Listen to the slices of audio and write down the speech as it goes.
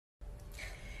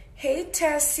Hey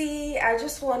Tessie, I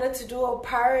just wanted to do a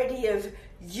parody of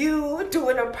you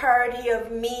doing a parody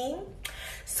of me.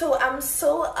 So I'm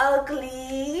so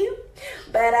ugly,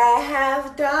 but I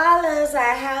have dollars,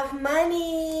 I have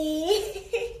money.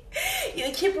 You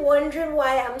keep wondering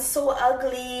why I'm so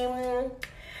ugly,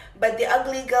 but the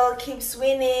ugly girl keeps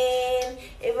winning.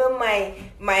 Even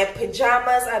my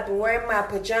pajamas, I've been wearing my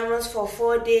pajamas for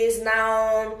 4 days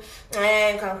now.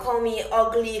 And you can call me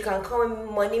ugly, you can call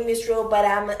me money misro, but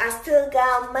I still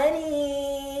got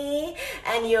money.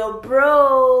 And you're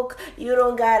broke, you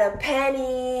don't got a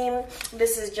penny.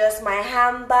 This is just my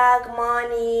handbag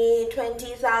money,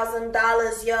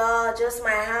 $20,000, y'all. Just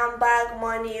my handbag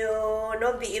money, oh.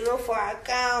 Not be even for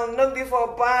account, not be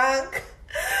for bank.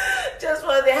 Just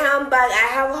for the handbag. I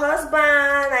have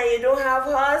husband and you don't have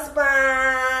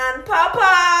husband.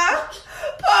 Papa!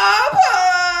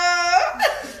 Papa!